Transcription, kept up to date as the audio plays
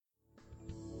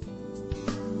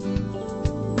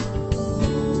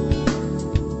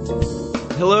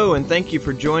Hello, and thank you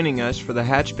for joining us for the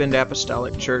Hatchbend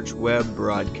Apostolic Church web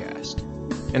broadcast.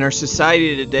 In our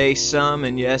society today, some,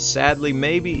 and yes, sadly,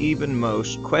 maybe even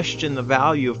most, question the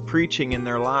value of preaching in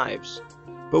their lives.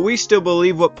 But we still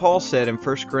believe what Paul said in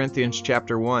 1 Corinthians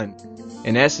chapter 1.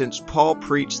 In essence, Paul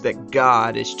preached that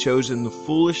God has chosen the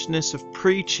foolishness of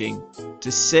preaching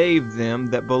to save them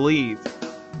that believe.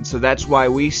 And so that's why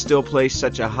we still place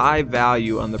such a high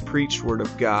value on the preached word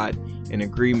of God in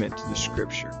agreement to the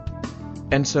Scripture.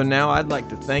 And so now I'd like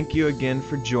to thank you again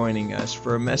for joining us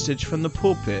for a message from the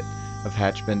pulpit of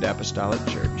Hatchbend Apostolic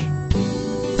Church.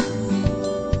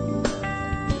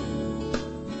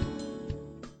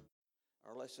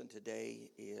 Our lesson today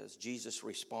is Jesus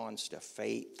responds to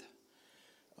faith.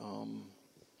 The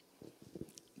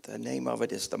name of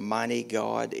it is The Mighty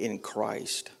God in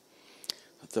Christ.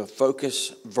 The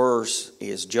focus verse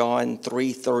is John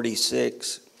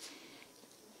 3:36.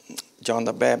 John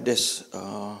the Baptist,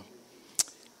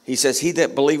 he says, "He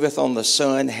that believeth on the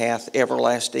Son hath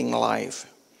everlasting life,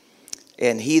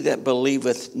 and he that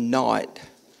believeth not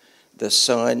the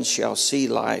Son shall not see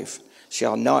life,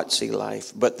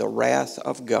 but the wrath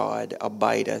of God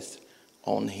abideth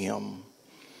on him."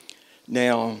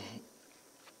 Now,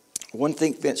 one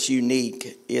thing that's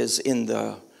unique is in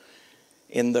the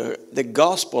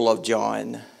Gospel of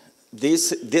John.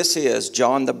 This is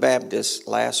John the Baptist's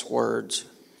last words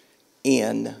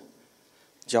in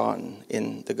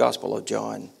the Gospel of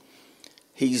John.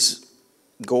 He's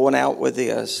going out with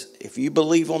this: if you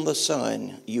believe on the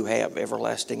Son, you have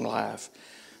everlasting life.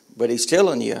 But he's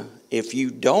telling you, if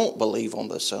you don't believe on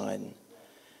the Son,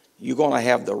 you're going to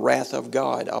have the wrath of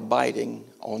God abiding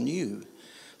on you.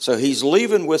 So he's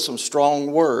leaving with some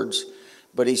strong words,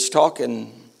 but he's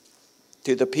talking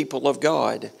to the people of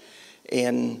God.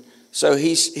 And so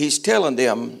he's telling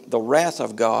them the wrath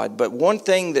of God. But one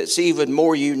thing that's even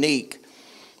more unique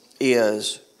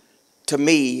is, to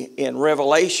me, in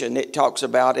Revelation, it talks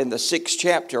about, in the 6th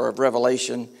chapter of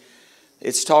Revelation,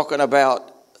 it's talking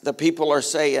about the people are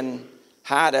saying,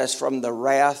 "Hide us from the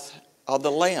wrath of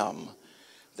the Lamb."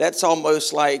 That's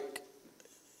almost like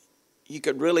you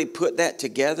could really put that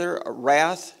together, a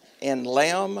wrath and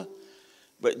lamb.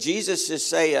 But Jesus is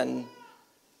saying,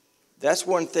 that's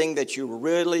one thing that you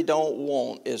really don't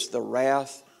want, is the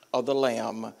wrath of the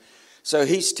Lamb. So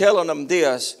he's telling them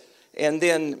this. And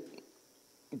then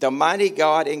the mighty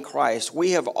God in Christ.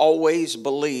 We have always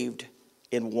believed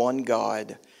in one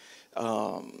God.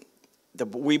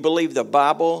 We believe the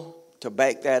Bible to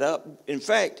back that up. In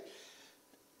fact,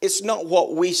 it's not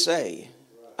what we say.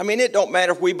 I mean, it don't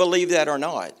matter if we believe that or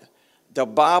not. The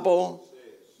Bible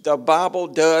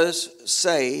does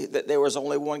say that there was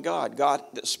only one God.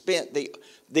 God spent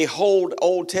the whole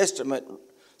Old Testament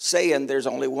saying there's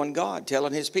only one God,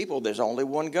 telling his people there's only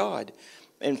one God.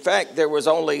 In fact, the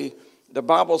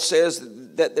Bible says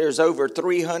that there's over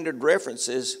 300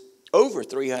 references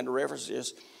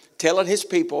telling his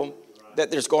people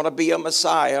that there's going to be a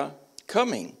Messiah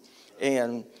coming.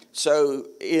 And so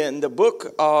in the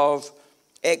book of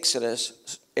Exodus,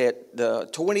 at the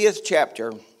 20th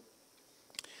chapter,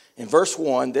 in verse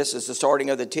 1, this is the starting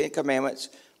of the 10 Commandments.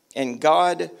 "And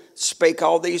God spake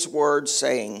all these words,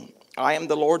 saying, I am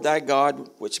the Lord thy God,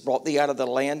 which brought thee out of the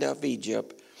land of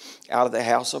Egypt, out of the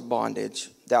house of bondage.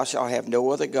 Thou shalt have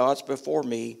no other gods before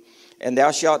me, and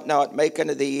thou shalt not make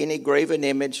unto thee any graven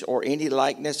image or any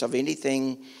likeness of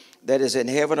anything that is in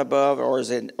heaven above, or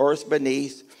is in earth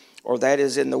beneath, or that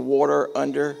is in the water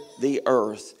under the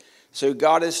earth." So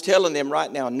God is telling them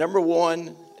right now, number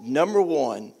one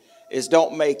is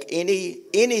don't make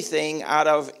anything out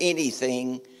of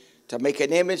anything, to make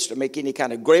an image, to make any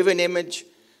kind of graven image.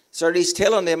 So he's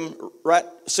telling them, right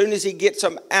as soon as he gets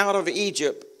them out of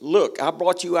Egypt, look, I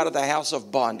brought you out of the house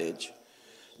of bondage.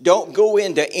 Don't go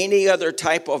into any other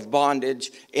type of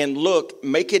bondage and look,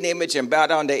 make an image and bow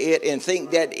down to it and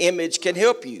think that image can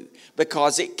help you,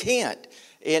 because it can't.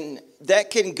 And that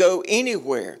can go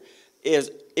anywhere.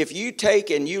 If you take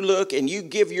and you look and you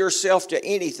give yourself to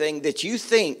anything that you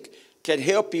think can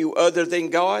help you other than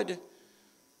God,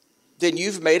 then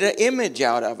you've made an image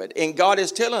out of it. And God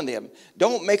is telling them,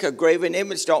 don't make a graven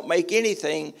image, don't make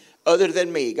anything other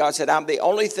than me. God said, I'm the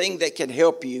only thing that can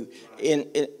help you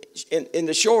in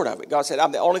the short of it. God said,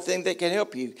 I'm the only thing that can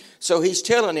help you. So he's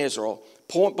telling Israel,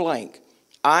 point blank,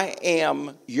 I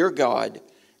am your God,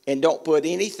 and don't put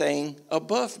anything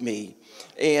above me.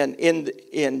 And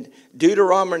in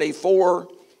Deuteronomy 4,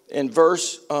 in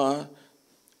verse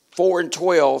 4 and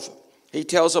 12, he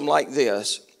tells them like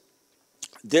this.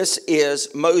 This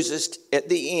is Moses at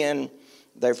the end.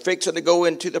 They're fixing to go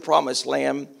into the promised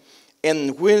land. And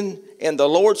the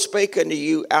Lord spake unto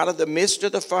you out of the midst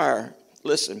of the fire.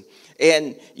 Listen,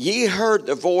 And ye heard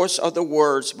the voice of the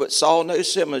words, but saw no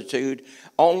similitude,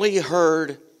 only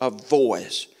heard a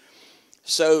voice.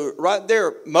 So right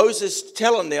there, Moses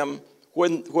telling them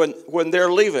when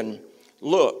they're leaving,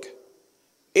 look,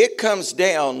 it comes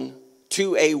down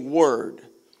to a word.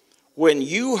 When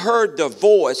you heard the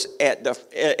voice at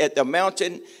the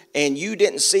mountain and you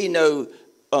didn't see no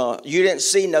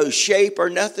shape or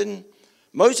nothing,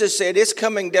 Moses said it's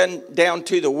coming down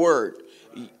to the word.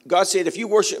 God said, if you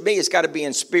worship me, it's got to be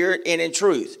in spirit and in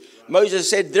truth. Moses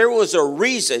said there was a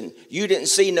reason you didn't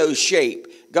see no shape.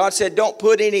 God said, don't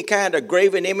put any kind of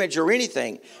graven image or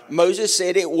anything. Moses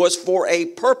said it was for a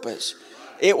purpose.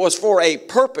 It was for a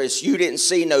purpose you didn't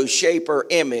see no shape or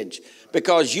image,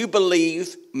 because you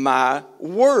believe my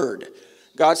word.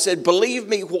 God said, believe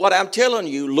me what I'm telling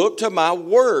you. Look to my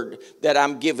word that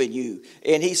I'm giving you.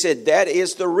 And he said that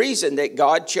is the reason that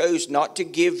God chose not to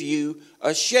give you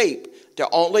a shape, to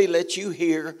only let you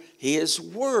hear his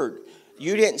word.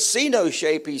 You didn't see no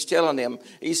shape, he's telling them.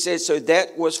 He said, so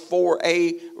that was for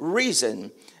a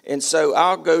reason. And so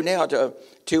I'll go now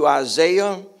to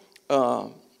Isaiah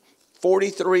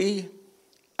 43.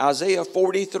 Isaiah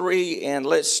 43, and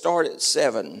let's start at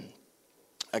 7.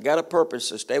 I got a purpose,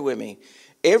 so stay with me.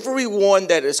 Everyone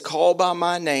that is called by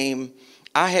my name,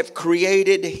 I have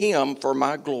created him for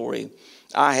my glory.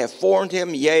 I have formed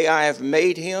him, yea, I have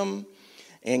made him.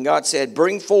 And God said,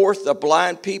 bring forth the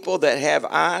blind people that have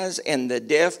eyes and the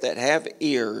deaf that have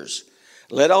ears.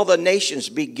 Let all the nations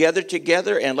be gathered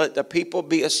together, and let the people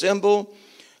be assembled.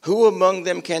 Who among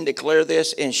them can declare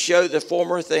this and show the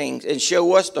former things, and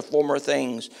show us the former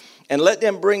things? And let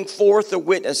them bring forth the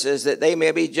witnesses, that they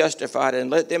may be justified, and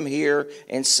let them hear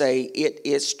and say, it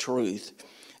is truth.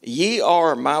 Ye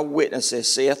are my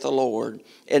witnesses, saith the Lord,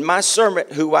 and my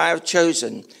servant who I have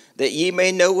chosen, that ye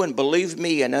may know and believe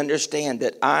me and understand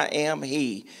that I am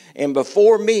he. And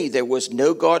before me there was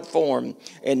no God formed,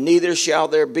 and neither shall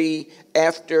there be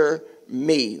after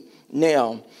me.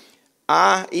 Now,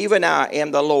 even I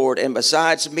am the Lord, and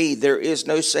besides me there is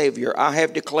no Savior. I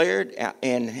have declared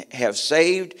and have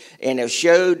saved and have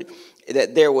showed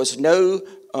that there was no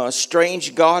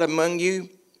strange God among you.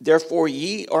 Therefore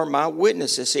ye are my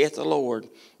witnesses, saith the Lord,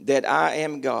 that I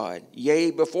am God.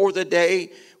 Yea, before the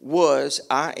day was,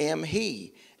 I am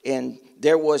he. And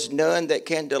there was none that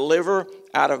can deliver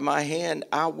out of my hand.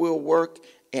 I will work,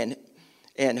 and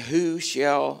who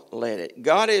shall let it?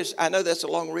 God is, I know that's a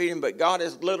long reading, but God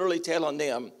is literally telling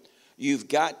them, you've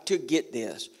got to get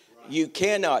this. You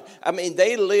cannot. I mean,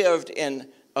 they lived in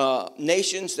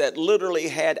nations that literally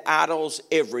had idols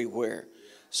everywhere.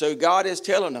 So God is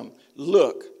telling them,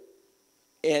 look,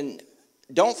 and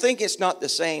don't think it's not the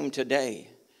same today.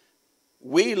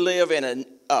 We live in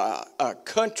a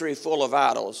country full of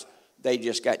idols. They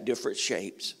just got different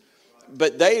shapes.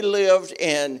 But they lived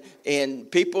in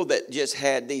people that just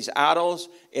had these idols,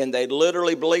 and they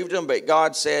literally believed them. But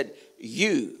God said,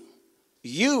 you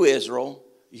Israel,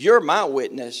 you're my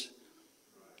witness.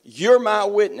 You're my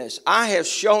witness. I have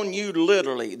shown you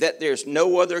literally that there's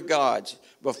no other gods.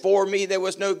 Before me there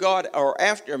was no God, or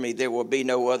after me there will be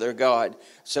no other God.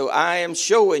 So I am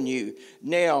showing you.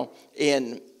 Now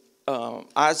in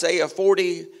Isaiah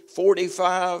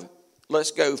 45,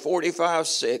 let's go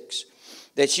 45:6.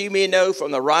 That ye may know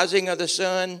from the rising of the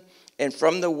sun and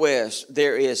from the west,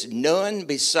 there is none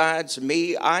besides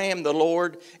me. I am the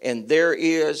Lord, and there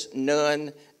is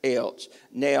none else.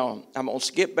 Now, I'm going to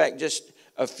skip back just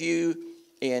a few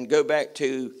and go back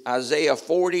to Isaiah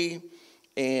 40,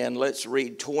 and let's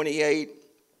read 28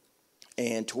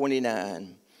 and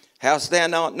 29. Hast thou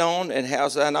not known, and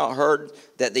hast thou not heard,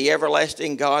 that the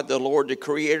everlasting God, the Lord, the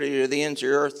creator of the ends of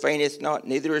the earth, fainteth not,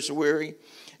 neither is weary,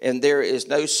 and there is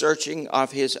no searching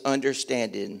of his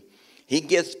understanding. He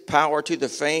giveth power to the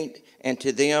faint, and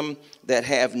to them that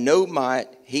have no might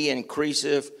he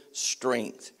increaseth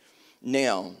strength.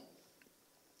 Now,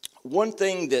 one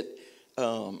thing that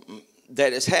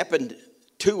has happened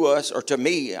to us, or to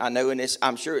me, I know, and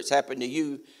I'm sure it's happened to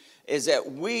you, is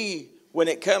that when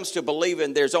it comes to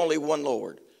believing there's only one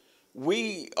Lord,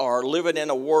 we are living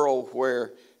in a world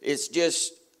where it's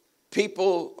just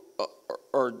people,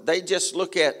 or they just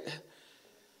look at,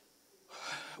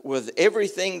 with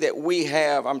everything that we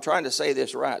have, I'm trying to say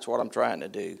this right, it's what I'm trying to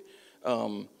do.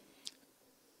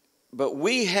 But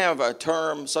we have a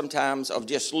term sometimes of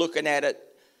just looking at it,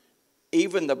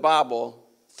 even the Bible,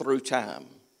 through time.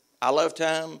 I love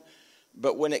time,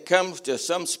 but when it comes to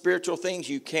some spiritual things,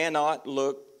 you cannot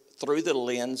look through the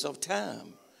lens of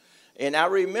time. And I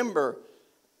remember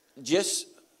just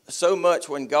so much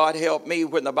when God helped me,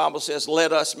 when the Bible says,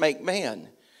 let us make man.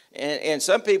 And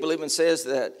some people even says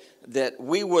that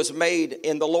we was made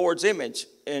in the Lord's image.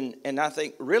 And I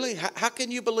think, really, how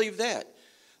can you believe that?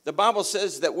 The Bible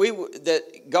says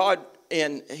that God,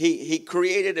 and He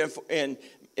created and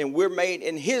we're made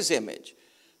in His image.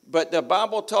 But the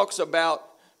Bible talks about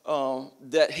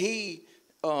that He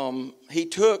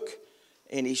took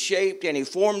and He shaped and He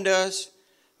formed us.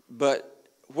 But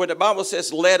when the Bible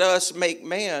says, let us make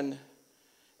man,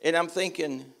 and I'm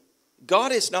thinking,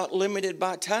 God is not limited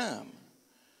by time.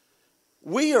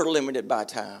 We are limited by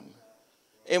time.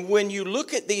 And when you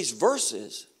look at these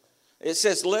verses, it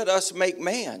says, let us make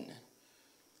man.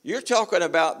 You're talking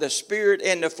about the spirit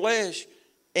and the flesh,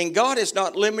 and God is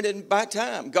not limited by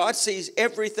time. God sees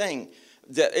everything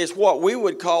that is what we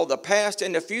would call the past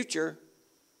and the future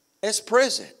as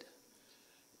present.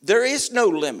 There is no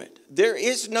limit. There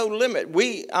is no limit.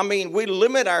 We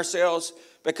limit ourselves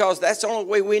because that's the only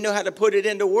way we know how to put it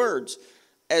into words,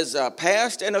 as a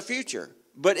past and a future.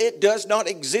 But it does not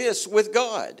exist with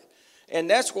God. And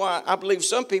that's why I believe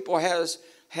some people has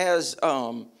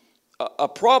a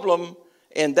problem,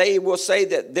 and they will say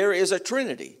that there is a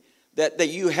Trinity. That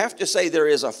you have to say there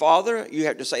is a Father, you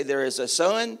have to say there is a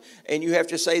Son, and you have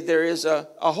to say there is a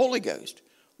Holy Ghost.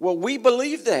 Well, we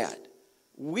believe that.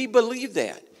 We believe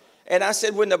that. And I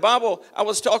said, when the Bible, I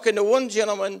was talking to one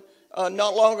gentleman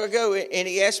not long ago, and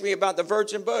he asked me about the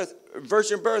virgin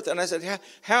birth. And I said,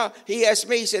 how? He asked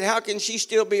me, he said, how can she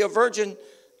still be a virgin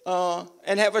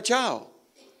and have a child?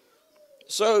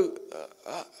 So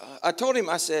I told him,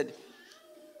 I said,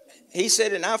 he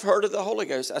said, and I've heard of the Holy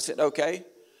Ghost. I said, okay,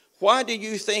 why do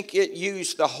you think it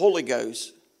used the Holy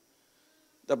Ghost?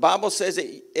 The Bible says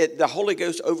the Holy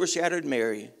Ghost overshadowed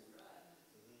Mary.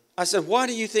 I said, why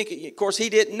do you think it? Of course, he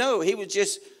didn't know. He was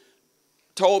just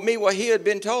told me what he had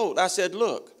been told. I said,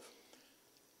 look,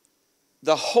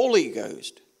 the Holy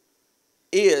Ghost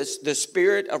is the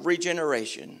spirit of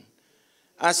regeneration.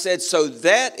 I said, so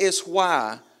that is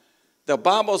why the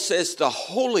Bible says the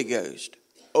Holy Ghost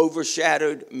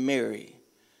overshadowed Mary.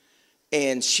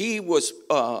 And she was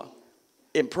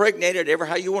impregnated, ever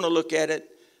how you want to look at it.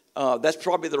 That's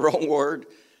probably the wrong word.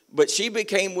 But she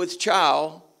became with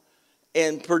child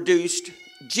and produced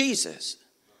Jesus,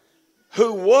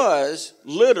 who was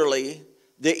literally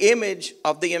the image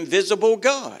of the invisible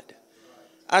God.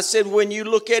 I said, when you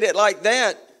look at it like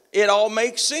that, it all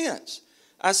makes sense.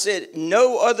 I said,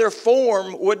 no other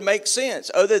form would make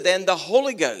sense other than the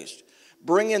Holy Ghost,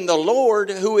 bringing the Lord,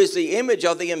 who is the image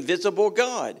of the invisible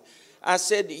God. I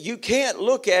said, you can't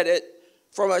look at it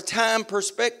from a time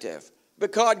perspective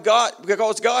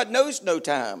because God knows no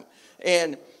time.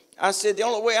 And I said, the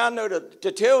only way I know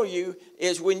to tell you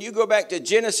is when you go back to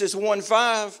Genesis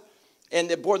 1:5,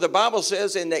 and where the Bible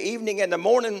says in the evening and the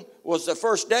morning was the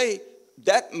first day,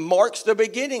 that marks the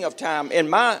beginning of time in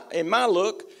my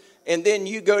look. And then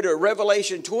you go to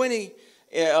Revelation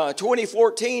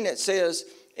 20:14, it says,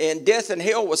 and death and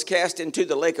hell was cast into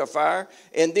the lake of fire.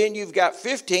 And then you've got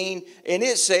 15, and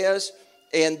it says,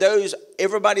 and those,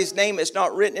 everybody's name is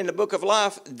not written in the book of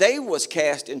life, they was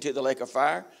cast into the lake of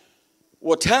fire.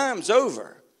 Well, time's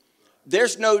over.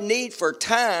 There's no need for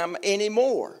time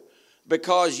anymore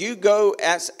because you go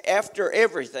after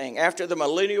everything, after the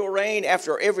millennial reign,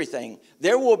 after everything.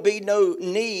 There will be no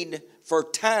need for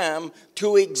time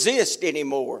to exist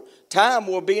anymore. Time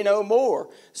will be no more.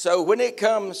 So when it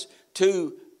comes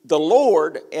to the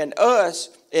Lord and us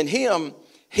and Him,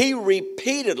 He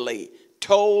repeatedly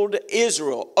told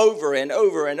Israel over and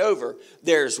over and over,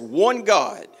 there's one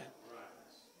God.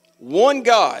 One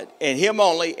God, and Him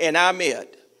only, and I'm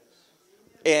it.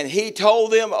 And He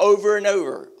told them over and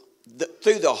over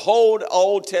through the whole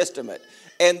Old Testament.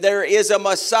 And there is a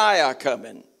Messiah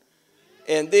coming.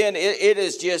 And then it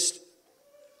is just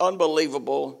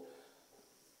unbelievable.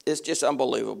 It's just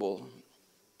unbelievable.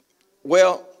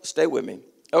 Well, stay with me.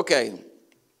 Okay.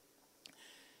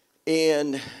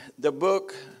 In the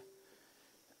book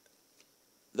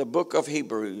of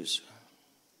Hebrews,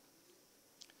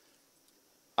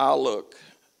 I'll look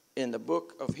in the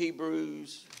book of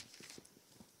Hebrews,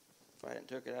 if I hadn't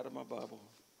took it out of my Bible.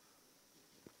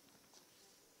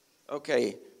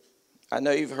 Okay, I know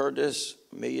you've heard this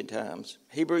a million times.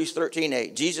 Hebrews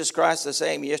 13:8, Jesus Christ the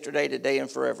same yesterday, today,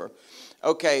 and forever.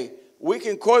 Okay, we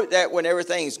can quote that when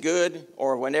everything's good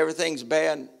or when everything's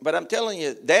bad, but I'm telling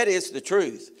you, that is the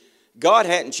truth. God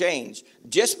hadn't changed.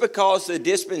 Just because the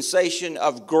dispensation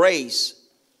of grace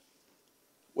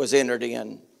was entered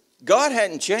in, God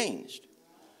hadn't changed.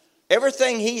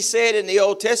 Everything He said in the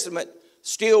Old Testament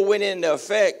still went into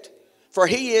effect, for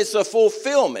He is the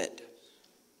fulfillment.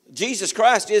 Jesus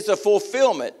Christ is the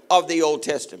fulfillment of the Old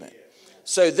Testament.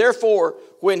 So therefore,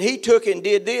 when He took and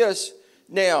did this,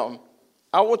 Now,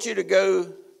 I want you to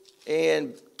go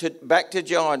back to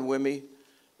John with me.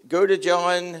 Go to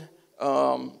John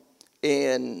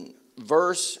in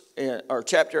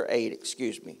chapter 8,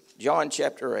 excuse me. John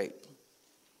chapter 8.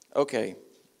 Okay.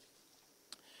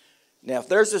 Now, if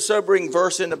there's a sobering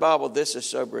verse in the Bible, this is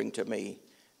sobering to me.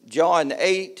 John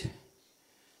 8,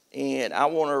 and I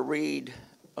want to read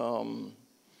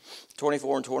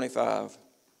 24 and 25.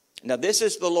 Now, this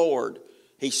is the Lord.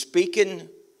 He's speaking,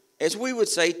 as we would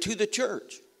say, to the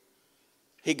church.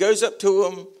 He goes up to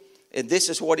them, and this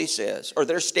is what he says. Or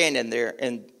they're standing there,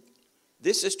 and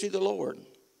this is to the Lord.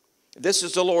 This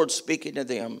is the Lord speaking to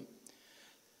them.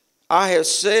 I have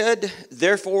said,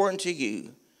 therefore, unto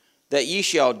you, that ye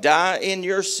shall die in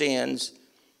your sins.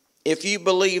 If you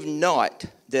believe not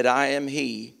that I am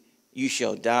he, you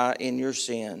shall die in your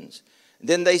sins.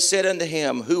 Then they said unto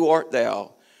him, Who art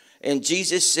thou? And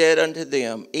Jesus said unto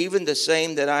them, Even the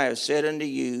same that I have said unto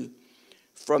you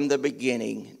from the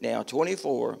beginning. Now,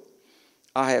 24,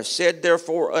 I have said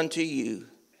therefore unto you,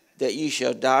 that ye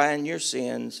shall die in your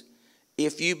sins.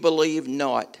 If you believe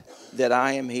not that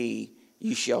I am he,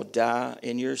 you shall die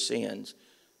in your sins.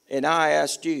 And I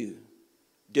asked you,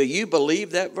 do you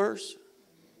believe that verse?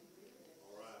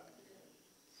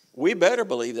 We better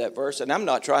believe that verse, and I'm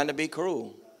not trying to be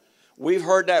cruel. We've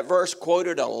heard that verse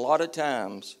quoted a lot of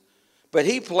times, but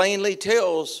he plainly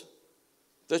tells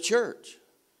the church,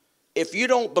 if you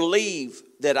don't believe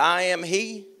that I am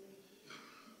he,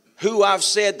 who I've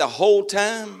said the whole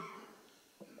time,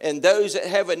 and those that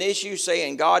have an issue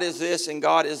saying God is this and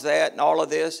God is that and all of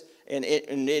this, and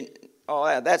all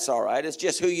that, that's all right. It's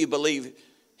just who you believe.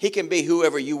 He can be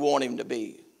whoever you want him to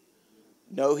be.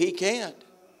 No, he can't.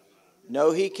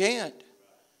 No, he can't.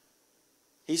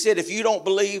 He said, if you don't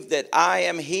believe that I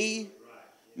am he,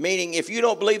 meaning if you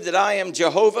don't believe that I am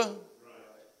Jehovah,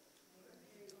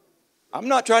 I'm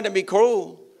not trying to be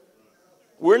cruel.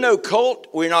 We're no cult.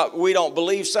 We don't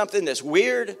believe something that's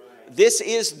weird. This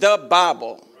is the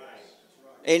Bible.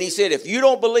 And he said, if you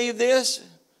don't believe this,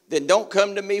 then don't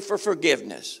come to me for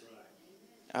forgiveness.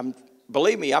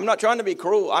 Believe me, I'm not trying to be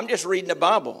cruel. I'm just reading the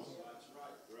Bible.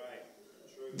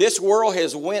 This world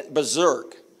has went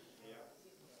berserk.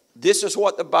 This is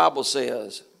what the Bible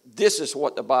says. This is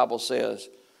what the Bible says.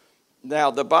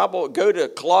 Now, the Bible, go to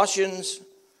Colossians.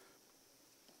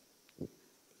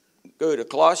 Go to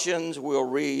Colossians. We'll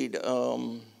read...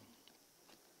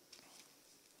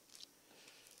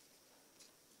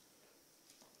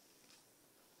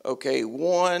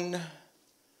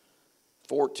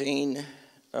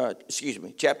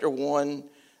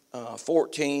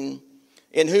 14,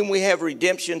 in whom we have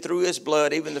redemption through his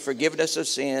blood, even the forgiveness of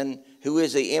sin, who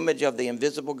is the image of the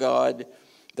invisible God,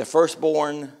 the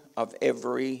firstborn of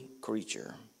every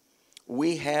creature.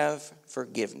 We have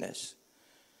forgiveness.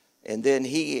 And then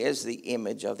he is the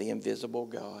image of the invisible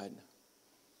God.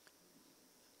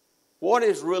 What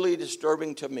is really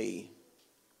disturbing to me,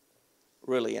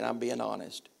 really, and I'm being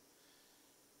honest,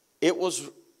 it was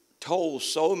told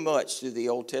so much through the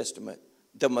Old Testament,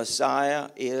 the Messiah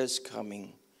is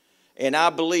coming. And I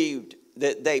believed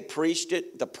that they preached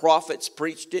it, the prophets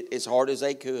preached it as hard as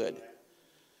they could.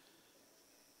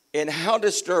 And how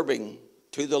disturbing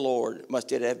to the Lord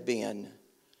must it have been.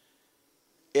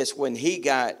 It's when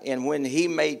he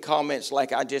made comments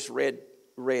like I just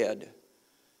read.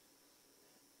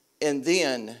 And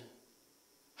then,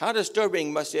 how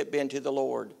disturbing must it have been to the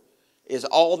Lord is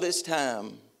all this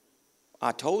time,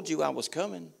 I told you I was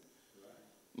coming.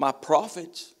 My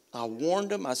prophets, I warned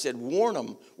them. I said, warn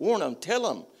them, tell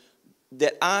them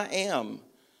that I am.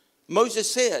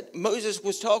 Moses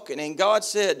was talking, and God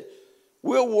said,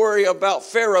 we'll worry about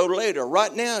Pharaoh later.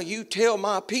 Right now, you tell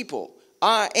my people,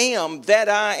 I am that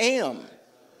I am.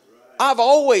 I've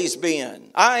always been.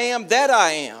 I am that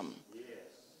I am.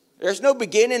 There's no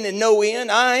beginning and no end.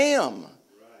 I am.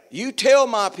 You tell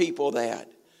my people that.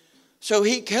 So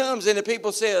he comes and the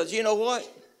people says, you know what?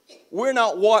 We're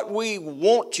not what we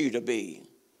want you to be.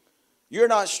 You're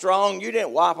not strong. You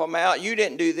didn't wipe them out. You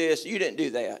didn't do this. You didn't do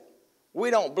that.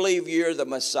 We don't believe you're the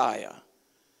Messiah.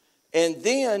 And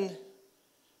then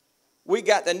we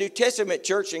got the New Testament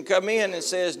church and come in and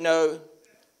says, no,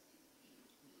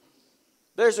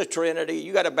 there's a Trinity.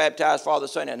 You got to baptize Father,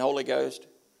 Son, and Holy Ghost.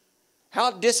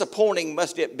 How disappointing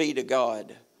must it be to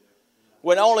God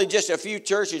when only just a few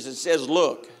churches and says,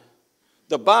 look,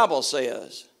 the Bible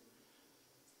says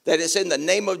that it's in the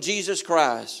name of Jesus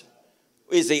Christ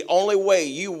is the only way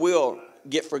you will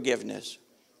get forgiveness.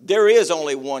 There is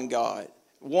only one God,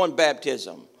 one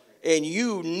baptism, and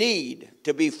you need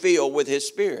to be filled with his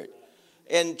Spirit.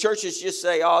 And churches just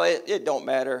say, oh, it don't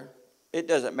matter. It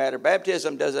doesn't matter.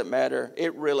 Baptism doesn't matter.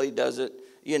 It really doesn't.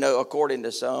 according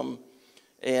to some.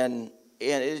 And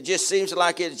it just seems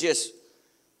like it's just,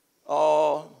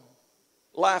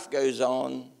 life goes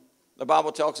on. The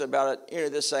Bible talks about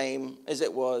it, the same as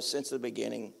it was since the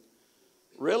beginning.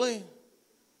 Really?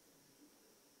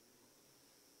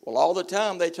 Well, all the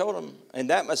time they told him, and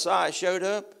that Messiah showed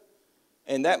up,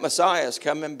 and that Messiah is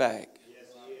coming back. Yes,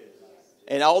 he is.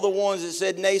 And all the ones that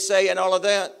said naysay and all of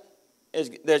that, there's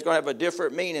going to have a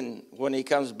different meaning when he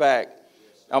comes back.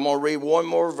 I'm going to read one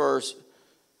more verse,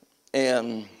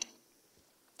 and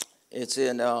it's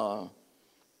in 1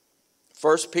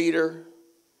 Peter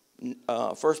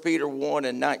 1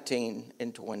 and 19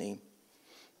 and 20.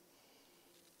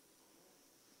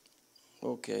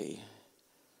 Okay.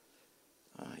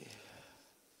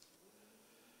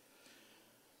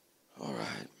 All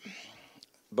right.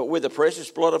 But with the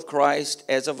precious blood of Christ,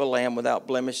 as of a lamb without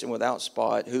blemish and without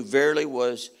spot, who verily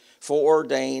was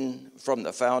foreordained from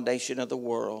the foundation of the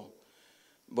world,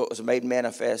 but was made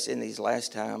manifest in these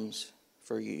last times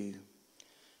for you.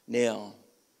 Now,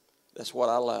 that's what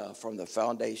I love. From the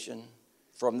foundation,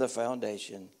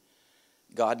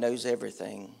 God knows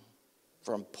everything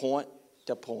from point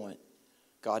to point.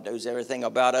 God knows everything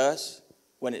about us,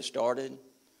 when it started,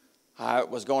 how it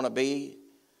was going to be.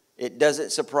 It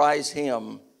doesn't surprise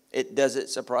him. It doesn't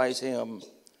surprise him.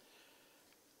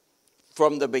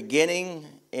 From the beginning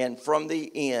and from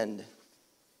the end,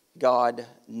 God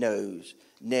knows.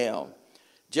 Now,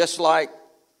 just like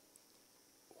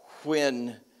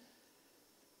when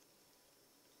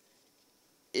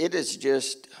it is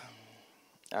just,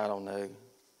 I don't know,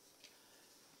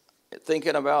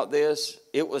 thinking about this,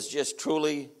 it was just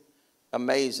truly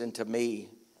amazing to me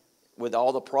with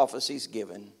all the prophecies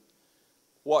given.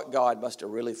 What God must have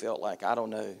really felt like, I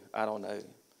don't know.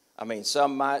 I mean,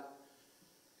 some might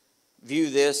view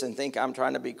this and think I'm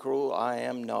trying to be cruel. I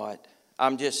am not.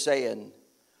 I'm just saying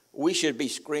we should be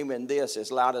screaming this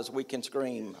as loud as we can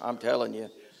scream. I'm telling you,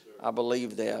 I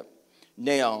believe that.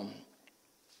 Now,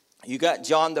 you got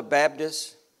John the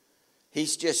Baptist.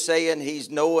 He's just saying he's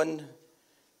knowing.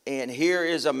 And here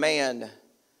is a man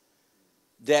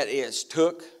that is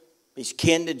he's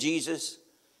kin to Jesus,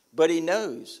 but he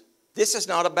knows. This is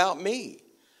not about me.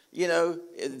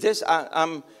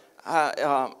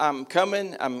 I'm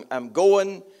coming, I'm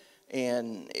going,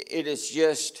 and it is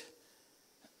just,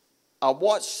 I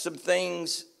watched some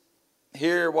things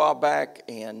here a while back,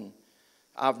 and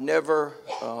I've never,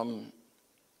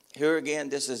 here again,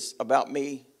 this is about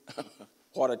me.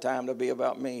 What a time to be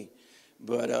about me.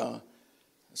 But,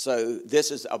 so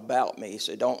this is about me,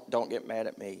 so don't get mad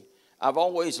at me. I've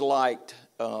always liked,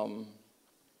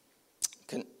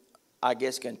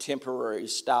 contemporary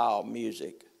style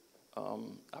music.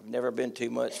 I've never been too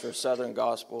much for Southern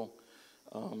gospel.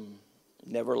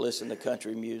 Never listened to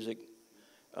country music.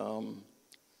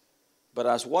 But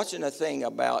I was watching a thing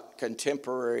about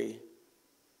contemporary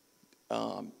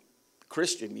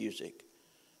Christian music.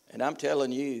 And I'm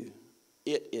telling you,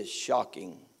 it is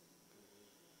shocking.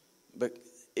 But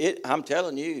I'm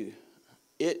telling you,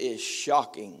 it is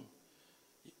shocking.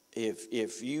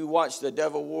 If you watch the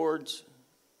Dove Awards,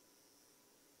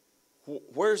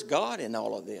 where's God in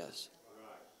all of this?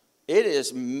 It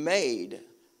is made,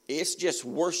 it's just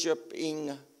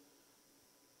worshiping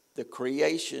the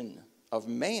creation of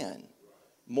man.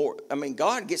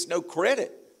 God gets no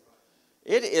credit.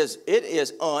 It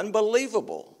is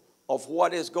unbelievable of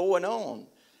what is going on.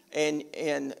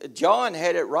 And John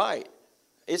had it right.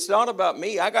 It's not about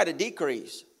me. I got to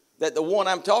decrease. That the one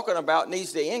I'm talking about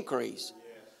needs to increase.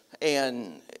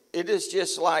 And it is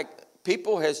just like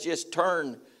people has just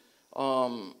turned.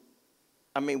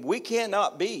 We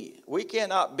cannot be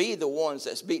the ones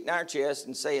that's beating our chest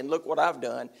and saying, look what I've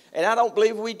done. And I don't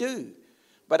believe we do.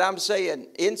 But I'm saying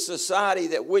in society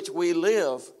that which we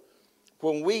live,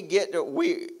 when we get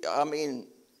to,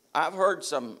 I've heard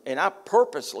some, and I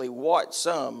purposely watched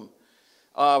some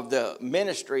of the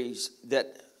ministries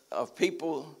of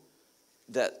people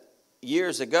that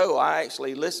years ago I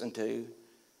actually listened to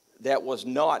that was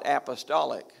not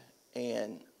apostolic.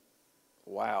 And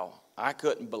wow, I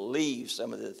couldn't believe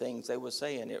some of the things they were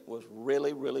saying. It was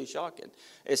really, really shocking.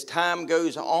 As time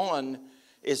goes on,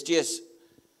 it's just,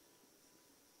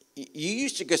 you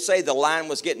used to say the line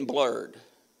was getting blurred.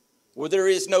 Well, there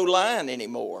is no line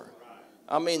anymore.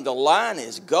 The line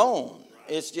is gone.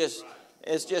 It's just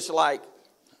like,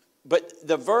 but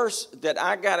the verse that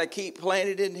I got to keep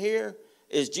planted in here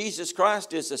is Jesus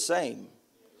Christ is the same.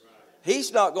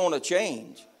 He's not going to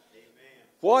change.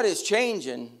 What is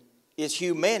changing is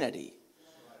humanity.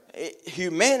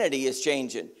 Humanity is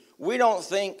changing. We don't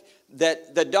think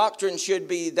that the doctrine should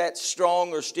be that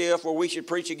strong or stiff, or we should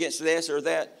preach against this or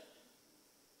that.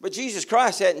 But Jesus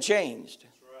Christ hadn't changed.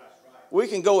 We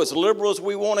can go as liberal as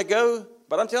we want to go,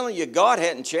 but I'm telling you, God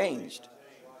hadn't changed.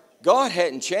 God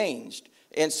hadn't changed.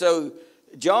 And so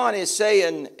John is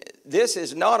saying, this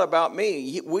is not about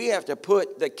me. We have to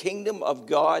put the kingdom of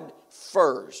God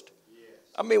first.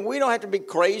 I mean, we don't have to be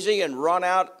crazy and run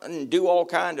out and do all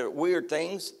kinds of weird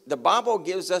things. The Bible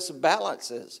gives us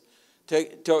balances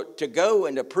to go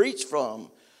and to preach from.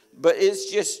 But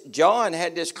it's just, John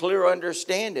had this clear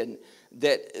understanding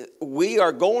that we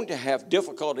are going to have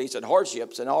difficulties and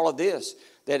hardships and all of this,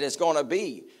 that it's going to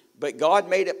be. But God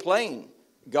made it plain.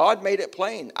 God made it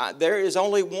plain. There is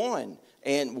only one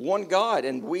and one God,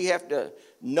 and we have to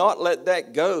not let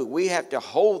that go. We have to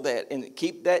hold that and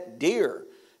keep that dear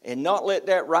and not let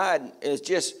that ride. It's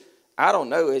just, I don't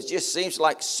know, it just seems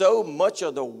like so much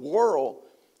of the world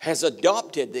has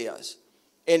adopted this.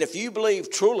 And if you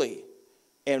believe truly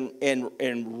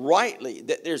and rightly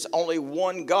that there's only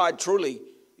one God truly,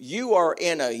 you are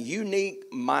in a unique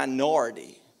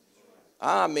minority.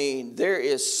 I mean, there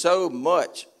is so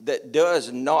much that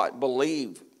does not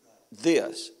believe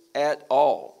this at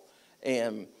all.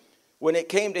 And when it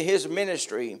came to his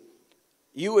ministry,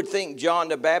 you would think John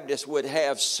the Baptist would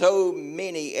have so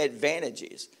many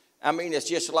advantages. I mean, it's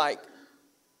just like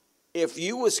if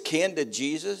you was kin to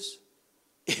Jesus,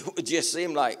 it would just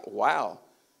seem like, wow,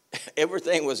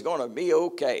 everything was going to be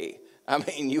okay. I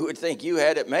mean, you would think you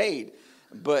had it made.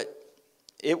 But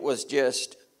it was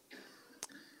just,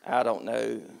 I don't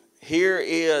know. Here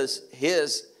is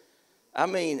his, I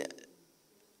mean,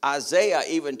 Isaiah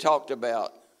even talked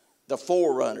about the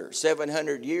forerunner,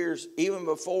 700 years, even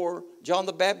before John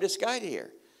the Baptist got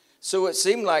here. So it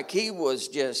seemed like he was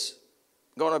just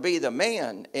going to be the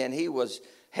man, and he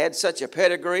had such a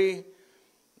pedigree.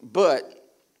 But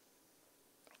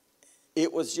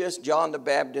it was just John the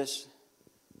Baptist.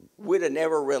 We'd have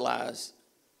never realized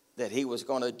that he was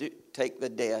going to take the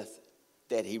death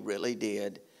that he really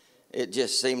did. It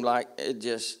just seemed like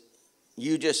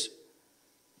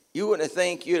you wouldn't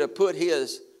think you'd have put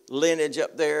his lineage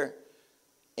up there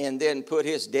and then put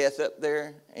his death up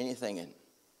there, and you're thinking,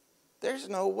 there's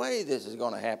no way this is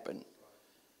going to happen.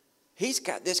 He's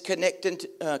got this connection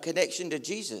to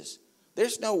Jesus.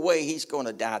 There's no way he's going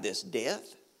to die this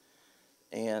death.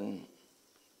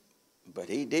 But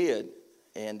he did.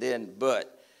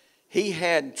 But he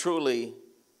had truly,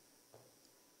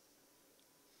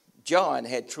 John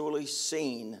had truly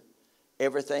seen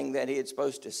everything that he had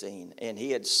supposed to seen. And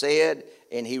he had said,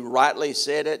 and he rightly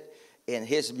said it, and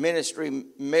his ministry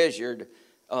measured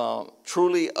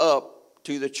truly up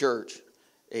to the church.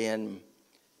 And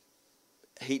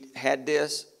he felt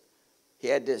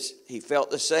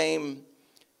the same.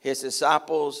 His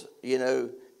disciples,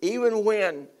 even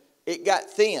when it got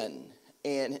thin,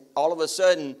 and all of a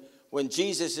sudden, when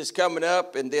Jesus is coming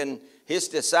up, and then his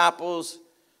disciples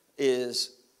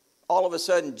all of a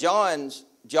sudden, John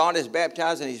is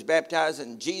baptizing, he's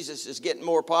baptizing, Jesus is getting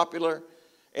more popular,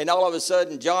 and all of a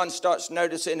sudden, John starts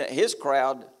noticing that his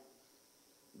crowd,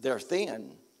 they're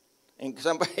thin. And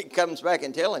somebody comes back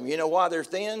and tells him, you know why they're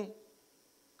thin?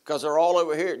 Because they're all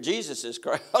over here at Jesus'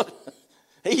 crowd.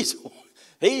 He's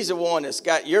the one that's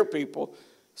got your people.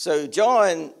 So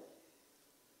John,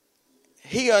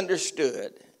 he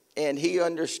understood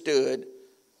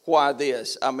why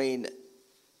this. I mean,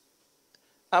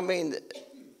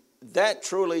 that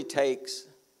truly takes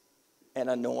an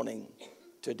anointing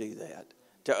to do that,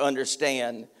 to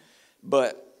understand.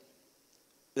 But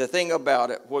the thing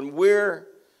about it,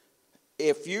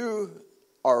 if you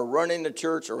are running a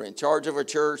church or in charge of a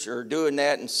church or doing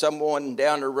that, and someone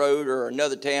down the road or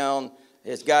another town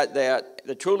has got that,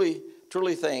 the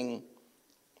truly thing,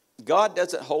 God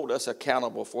doesn't hold us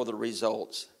accountable for the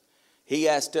results. He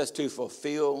asked us to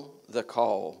fulfill the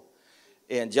call.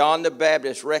 And John the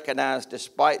Baptist recognized,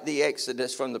 despite the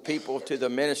exodus from the people to the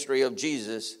ministry of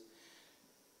Jesus,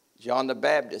 John the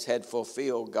Baptist had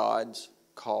fulfilled God's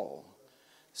call.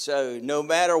 So no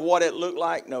matter what it looked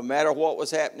like, no matter what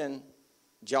was happening,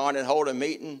 John had held a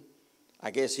meeting.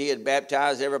 I guess he had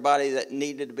baptized everybody that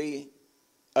needed to be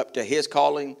up to his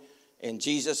calling, and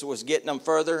Jesus was getting them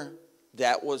further.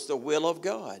 That was the will of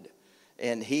God.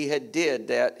 And he had did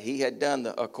that. He had done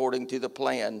according to the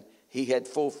plan. He had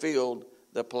fulfilled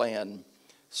the plan.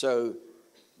 So,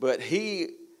 but he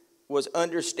was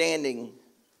understanding.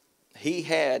 He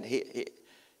had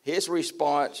his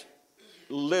response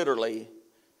literally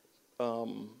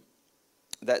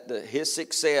his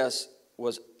success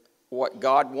was what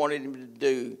God wanted him to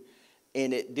do,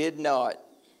 and it did not.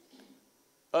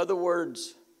 Other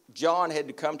words, John had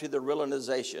to come to the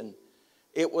realization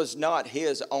it was not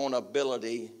his own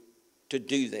ability to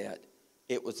do that.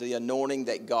 It was the anointing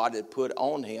that God had put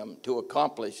on him to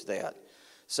accomplish that.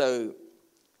 So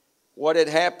what had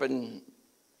happened,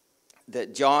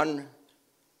 that John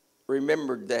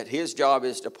remembered that his job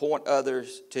is to point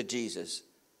others to Jesus.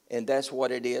 And that's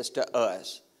what it is to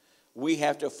us. We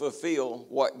have to fulfill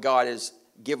what God has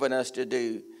given us to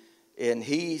do. And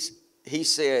he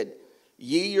said,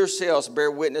 ye yourselves bear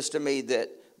witness to me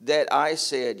that I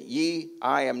said,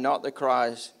 I am not the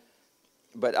Christ,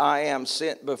 but I am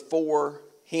sent before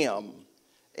him.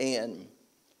 And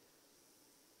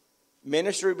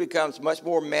ministry becomes much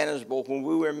more manageable when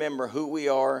we remember who we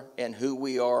are and who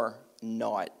we are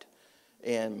not.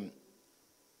 And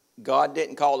God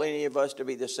didn't call any of us to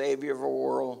be the Savior of the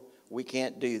world. We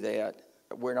can't do that.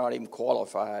 We're not even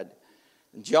qualified.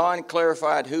 John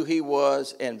clarified who he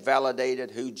was and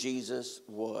validated who Jesus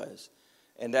was.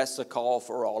 And that's the call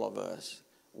for all of us.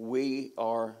 We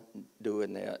are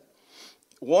doing that.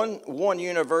 One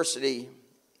University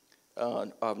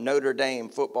of Notre Dame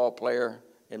football player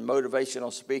and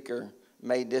motivational speaker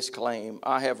made this claim: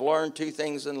 I have learned two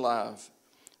things in life.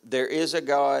 There is a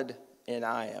God, and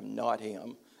I am not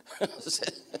him.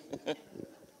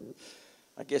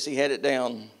 I guess he had it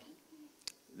down.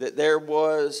 That there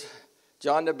was,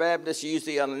 John the Baptist used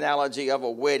the analogy of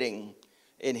a wedding,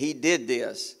 and he did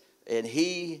this. And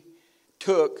he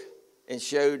took and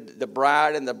showed the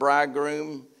bride and the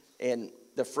bridegroom, and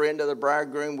the friend of the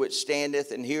bridegroom which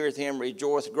standeth and heareth him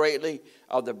rejoice greatly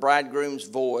of the bridegroom's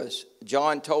voice.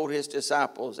 John told his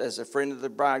disciples, as a friend of the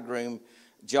bridegroom,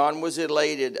 John was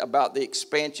elated about the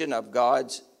expansion of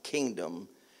God's kingdom.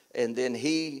 And then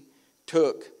he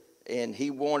took and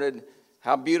he wanted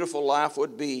how beautiful life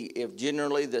would be if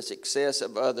generally the success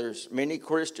of others. Many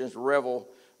Christians revel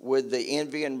with the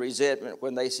envy and resentment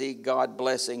when they see God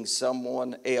blessing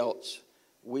someone else.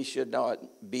 We should not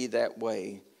be that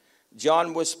way.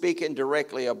 John was speaking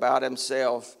directly about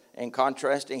himself and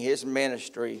contrasting his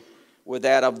ministry with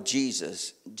that of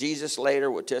Jesus. Jesus later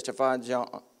would testify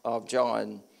of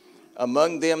John,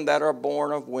 among them that are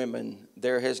born of women,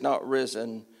 there has not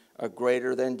risen a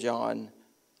greater than John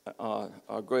the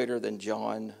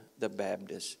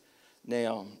Baptist.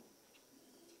 Now,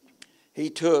 he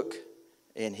took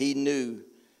and he knew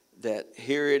that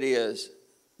here it is,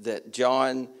 that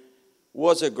John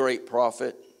was a great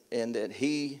prophet, and that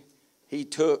he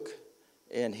took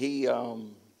and he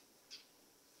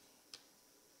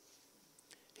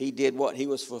did what he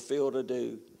was fulfilled to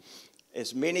do.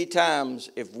 As many times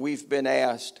if we've been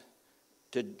asked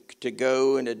to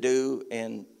go and to do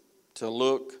and to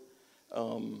look,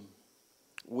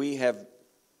 we have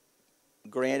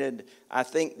granted, I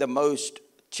think, the most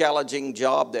challenging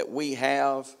job that we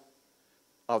have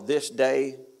of this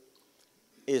day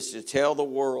is to tell the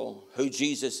world who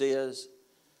Jesus is,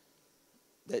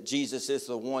 that Jesus is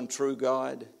the one true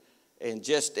God. And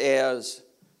just as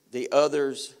the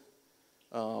others,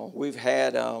 we've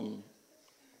had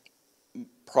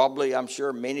probably, I'm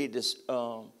sure, many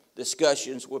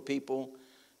discussions with people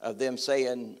of them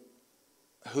saying,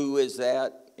 who is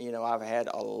that? You know, I've had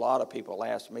a lot of people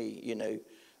ask me,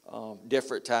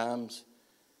 different times.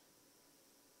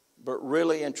 But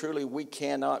really and truly, we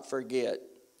cannot forget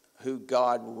who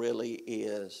God really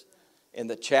is and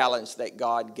the challenge that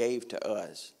God gave to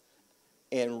us.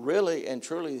 And really and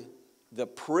truly, the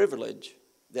privilege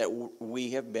that we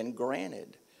have been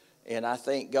granted. And I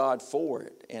thank God for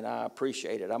it, and I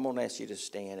appreciate it. I'm going to ask you to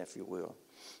stand, if you will.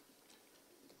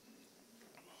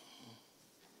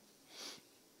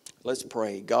 Let's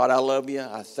pray. God, I love you.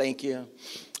 I thank you.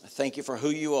 I thank you for who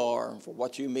you are, for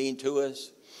what you mean to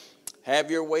us.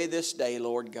 Have your way this day,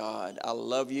 Lord God. I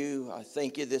love you. I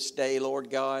thank you this day,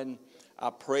 Lord God. I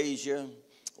praise you.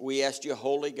 We ask you,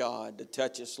 Holy God, to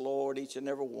touch us, Lord, each and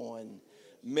every one.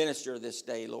 Minister this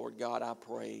day, Lord God, I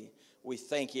pray. We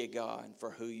thank you, God,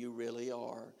 for who you really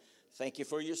are. Thank you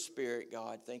for your spirit,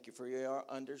 God. Thank you for your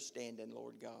understanding,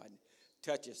 Lord God.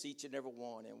 Touch us, each and every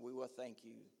one, and we will thank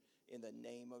you. In the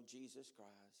name of Jesus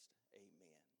Christ, amen.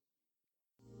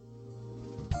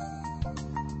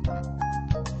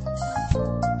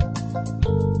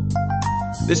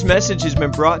 This message has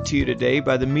been brought to you today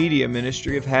by the media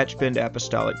ministry of Hatchbend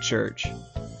Apostolic Church.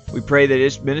 We pray that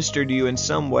it's ministered to you in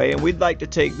some way, and we'd like to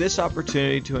take this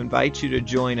opportunity to invite you to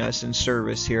join us in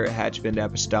service here at Hatchbend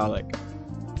Apostolic.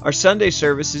 Our Sunday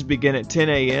services begin at 10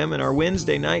 a.m. and our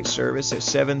Wednesday night service at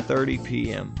 7:30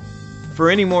 p.m. For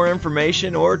any more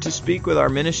information or to speak with our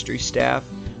ministry staff,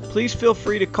 please feel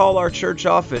free to call our church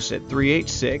office at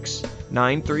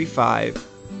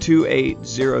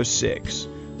 386-935-2806,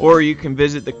 or you can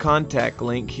visit the contact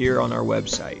link here on our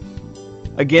website.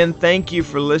 Again, thank you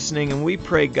for listening, and we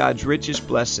pray God's richest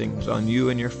blessings on you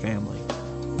and your family.